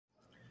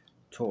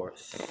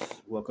Taurus.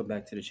 Welcome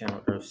back to the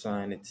channel, Earth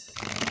Sign. It's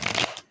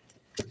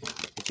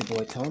your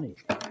boy Tony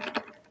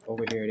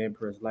over here at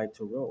Emperor's Light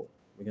Tarot.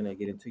 We're gonna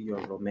get into your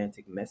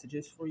romantic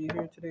messages for you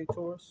here today,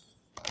 Taurus.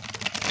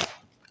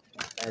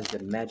 As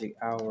the magic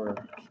hour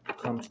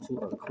comes to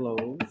a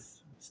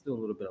close, still a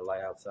little bit of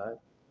light outside,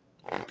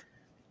 but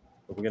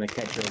we're gonna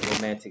catch your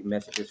romantic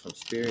messages from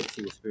Spirit.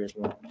 See what Spirit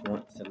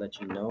wants to let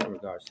you know in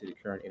regards to the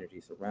current energy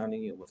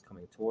surrounding you, what's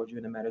coming towards you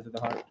in the matters of the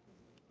heart.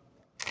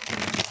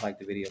 Like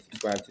the video,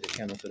 subscribe to the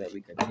channel so that we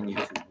continue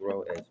to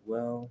grow as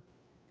well.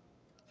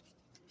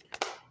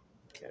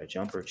 Got a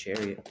jumper,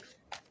 chariot.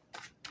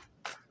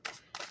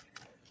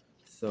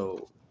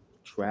 So,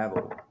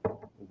 travel,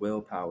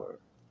 willpower,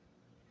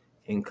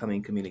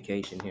 incoming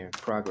communication here,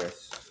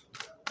 progress,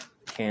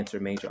 Cancer,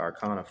 major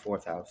arcana,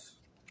 4th house.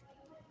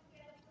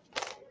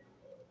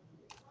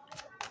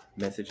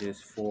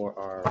 Messages for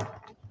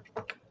our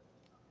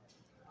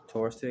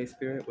Taurus today,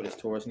 Spirit. What does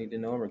Taurus need to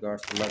know in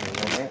regards to love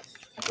and romance?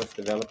 What's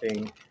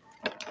developing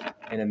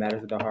in the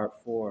matters of the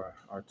heart for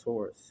our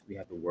Taurus? We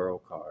have the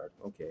World card.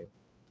 Okay.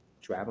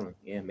 Traveling.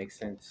 Yeah, makes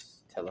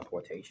sense.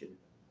 Teleportation.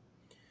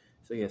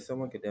 So yeah,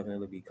 someone could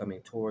definitely be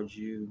coming towards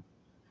you.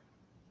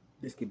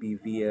 This could be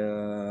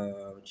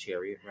via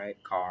chariot, right?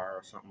 Car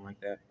or something like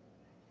that.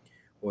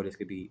 Or this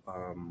could be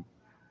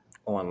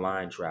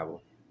online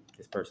travel.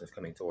 This person's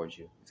coming towards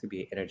you. This could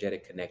be an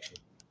energetic connection.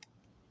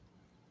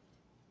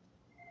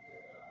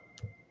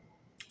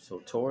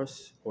 So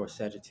Taurus or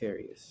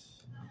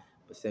Sagittarius.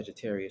 But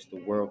Sagittarius, the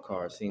World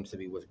card, seems to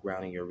be what's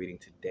grounding your reading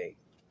today.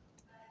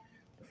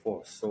 The 4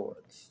 of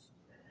Swords.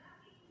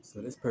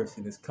 So this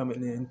person is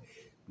coming in.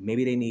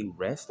 Maybe they need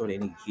rest or they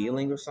need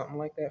healing or something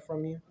like that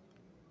from you.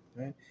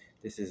 Right?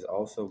 This is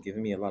also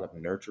giving me a lot of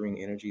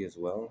nurturing energy as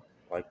well.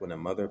 Like when a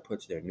mother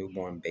puts their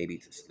newborn baby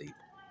to sleep.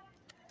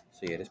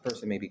 So yeah, this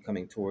person may be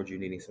coming towards you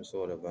needing some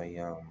sort of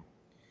a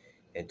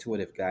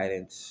intuitive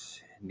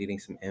guidance, needing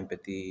some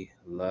empathy,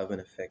 love and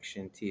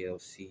affection,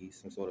 TLC,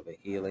 some sort of a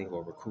healing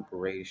or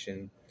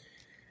recuperation.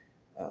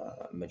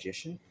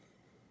 Magician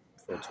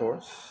for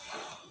Taurus.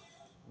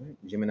 Right?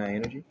 Gemini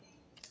energy.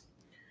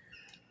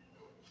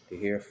 The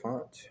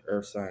Hierophant,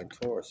 Earth sign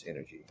Taurus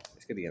energy.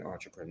 This could be an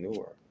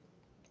entrepreneur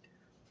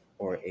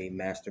or a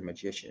master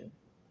magician.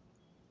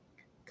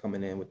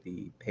 Coming in with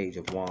the Page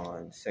of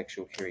Wands,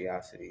 sexual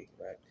curiosity,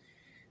 right?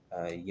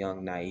 A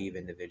young, naive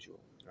individual,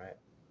 right?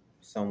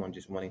 Someone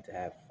just wanting to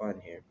have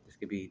fun here. This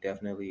could be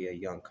definitely a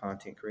young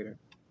content creator,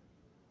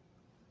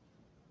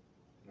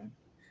 right?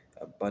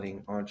 A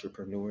budding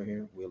entrepreneur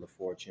here, Wheel of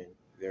Fortune,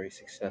 very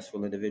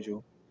successful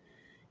individual.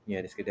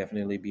 Yeah, this could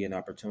definitely be an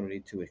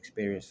opportunity to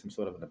experience some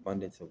sort of an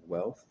abundance of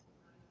wealth.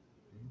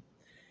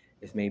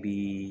 This may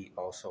be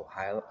also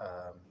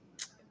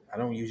I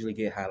don't usually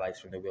get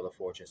highlights from the Wheel of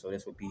Fortune, so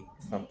this would be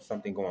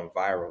something going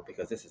viral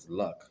because this is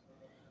luck,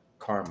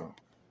 karma.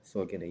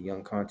 So again, a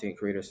young content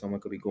creator, someone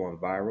could be going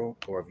viral,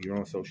 or if you're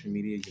on social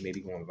media, you may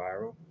be going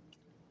viral.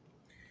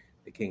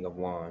 The King of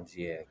Wands,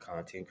 yeah,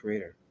 content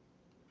creator.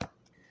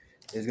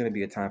 There's going to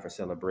be a time for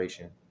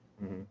celebration.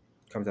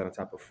 Comes out on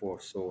top of 4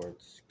 of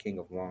Swords, King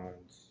of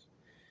Wands.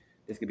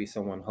 This could be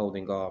someone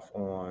holding off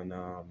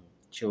on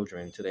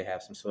children until they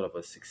have some sort of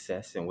a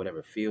success in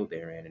whatever field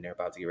they're in, and they're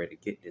about to get ready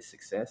to get this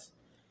success.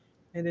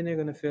 And then they're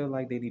going to feel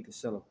like they need to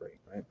celebrate,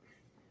 right?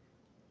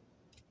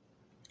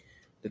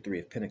 The 3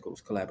 of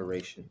Pentacles,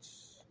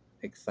 collaborations,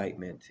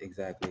 excitement,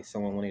 exactly.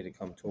 Someone wanting to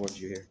come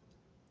towards you here.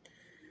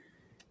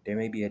 There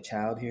may be a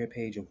child here,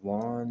 Page of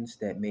Wands,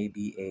 that may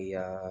be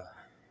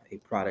a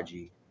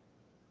prodigy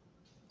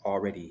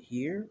already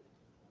here.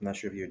 I'm not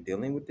sure if you're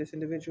dealing with this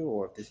individual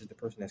or if this is the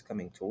person that's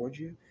coming towards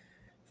you.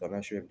 So I'm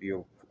not sure if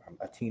you're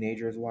a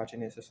teenager is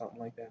watching this or something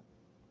like that.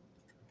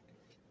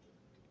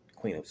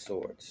 Queen of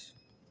Swords,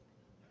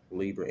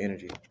 Libra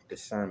energy,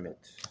 discernment,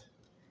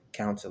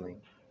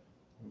 counseling,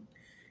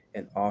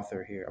 an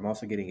author here. I'm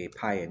also getting a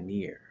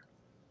pioneer.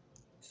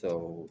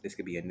 So this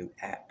could be a new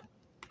app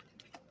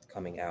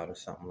coming out or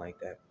something like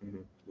that.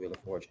 Wheel of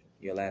Fortune.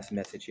 Your last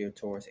message here,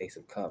 Taurus, Ace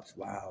of Cups.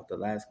 Wow, the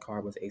last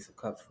card was Ace of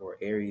Cups for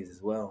Aries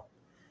as well.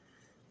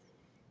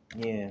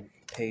 Yeah,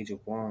 Page of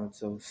Wands.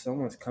 So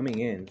someone's coming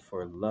in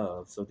for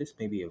love. So this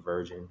may be a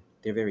virgin.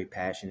 They're very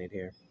passionate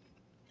here.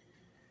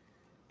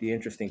 The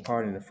interesting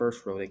part, in the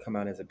first row, they come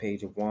out as a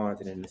Page of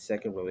Wands, and in the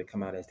second row, they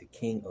come out as the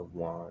King of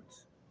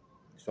Wands.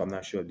 So I'm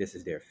not sure if this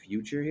is their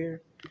future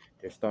here.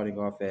 They're starting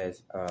off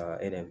as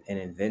an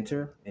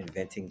inventor,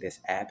 inventing this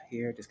app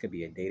here. This could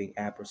be a dating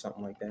app or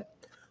something like that.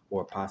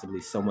 Or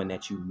possibly someone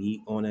that you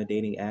meet on a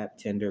dating app,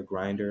 Tinder,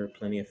 Grindr,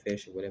 Plenty of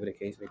Fish, or whatever the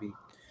case may be.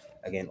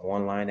 Again,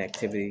 online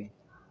activity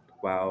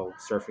while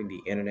surfing the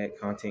internet,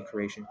 content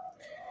creation.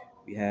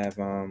 We have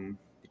the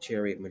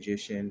Chariot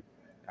Magician,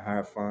 the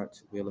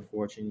Hierophant, Wheel of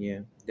Fortune.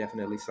 Yeah,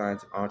 definitely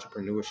signs of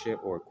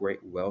entrepreneurship or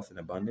great wealth and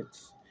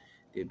abundance.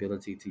 The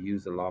ability to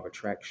use the law of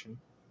attraction.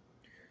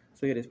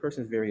 So yeah, this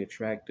person is very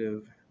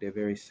attractive. They're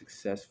very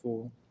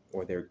successful,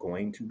 or they're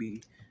going to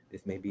be.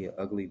 This may be an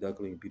ugly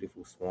duckling,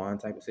 beautiful swan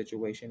type of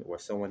situation, or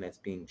someone that's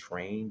being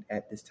trained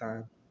at this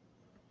time,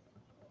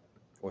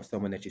 or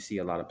someone that you see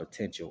a lot of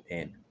potential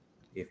in.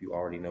 if you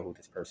already know who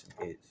this person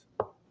is.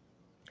 But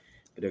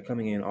they're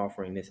coming in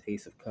offering this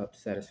Ace of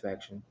Cups,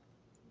 satisfaction,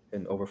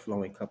 an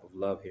overflowing cup of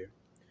love here.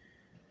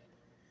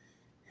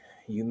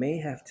 You may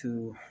have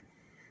to,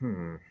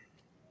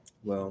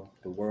 well,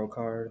 the World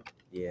card,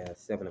 yeah,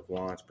 Seven of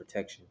Wands,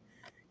 protection.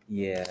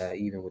 Yeah,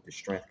 even with the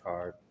Strength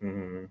card.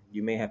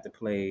 You may have to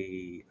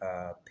play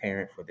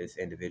parent for this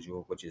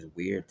individual, which is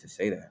weird to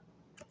say that.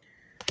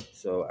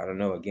 So I don't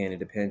know. Again, it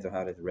depends on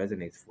how this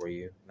resonates for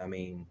you. I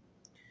mean,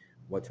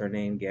 what's her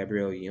name?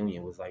 Gabrielle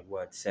Union was like,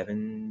 what,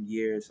 7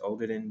 years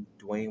older than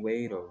Dwayne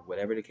Wade or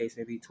whatever the case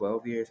may be,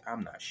 12 years?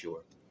 I'm not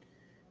sure.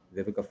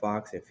 Vivica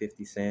Fox and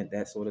 50 Cent,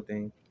 that sort of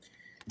thing.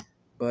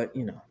 But,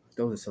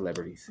 those are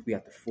celebrities. We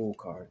got the Fool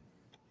card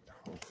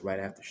right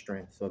after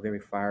Strength. So a very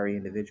fiery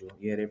individual.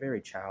 Yeah, they're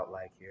very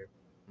childlike here.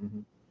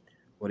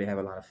 Or they have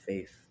a lot of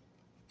faith.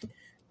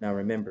 Now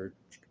remember,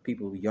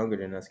 people younger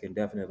than us can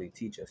definitely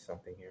teach us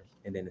something here.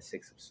 And then the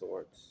Six of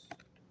Swords.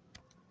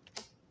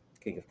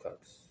 King of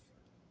Cups.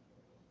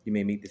 You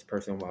may meet this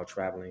person while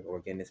traveling, or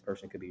again, this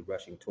person could be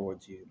rushing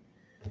towards you.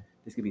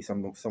 This could be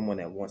someone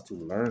that wants to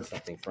learn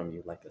something from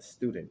you, like a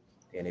student,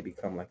 and they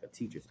become like a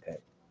teacher's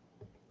pet.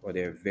 Or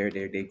they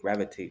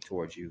gravitate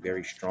towards you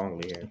very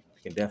strongly here.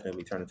 It can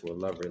definitely turn into a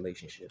love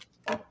relationship.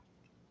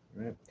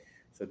 Right?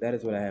 So that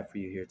is what I have for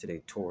you here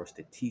today, Taurus,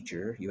 the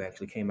teacher. You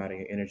actually came out of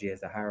your energy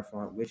as the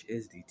Hierophant, which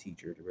is the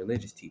teacher, the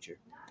religious teacher.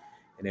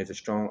 And there's a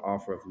strong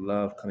offer of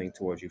love coming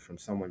towards you from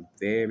someone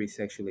very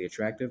sexually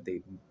attractive.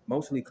 They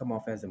mostly come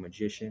off as a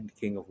magician, the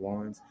King of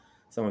Wands,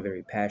 someone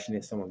very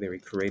passionate, someone very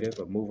creative,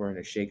 a mover and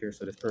a shaker.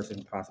 So this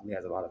person possibly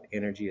has a lot of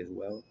energy as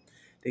well.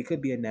 They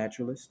could be a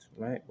naturalist,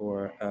 right?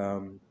 Or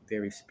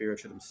very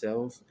spiritual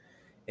themselves,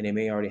 and they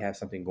may already have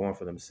something going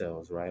for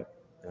themselves, right?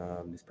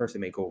 This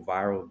person may go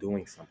viral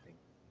doing something,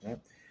 right?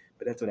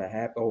 But that's what I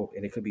have. Oh,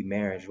 and it could be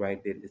marriage,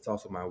 right? It's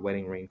also my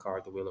wedding ring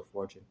card, the Wheel of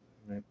Fortune,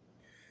 right?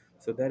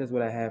 So that is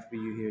what I have for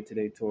you here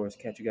today, Taurus.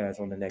 Catch you guys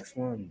on the next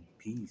one.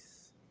 Peace.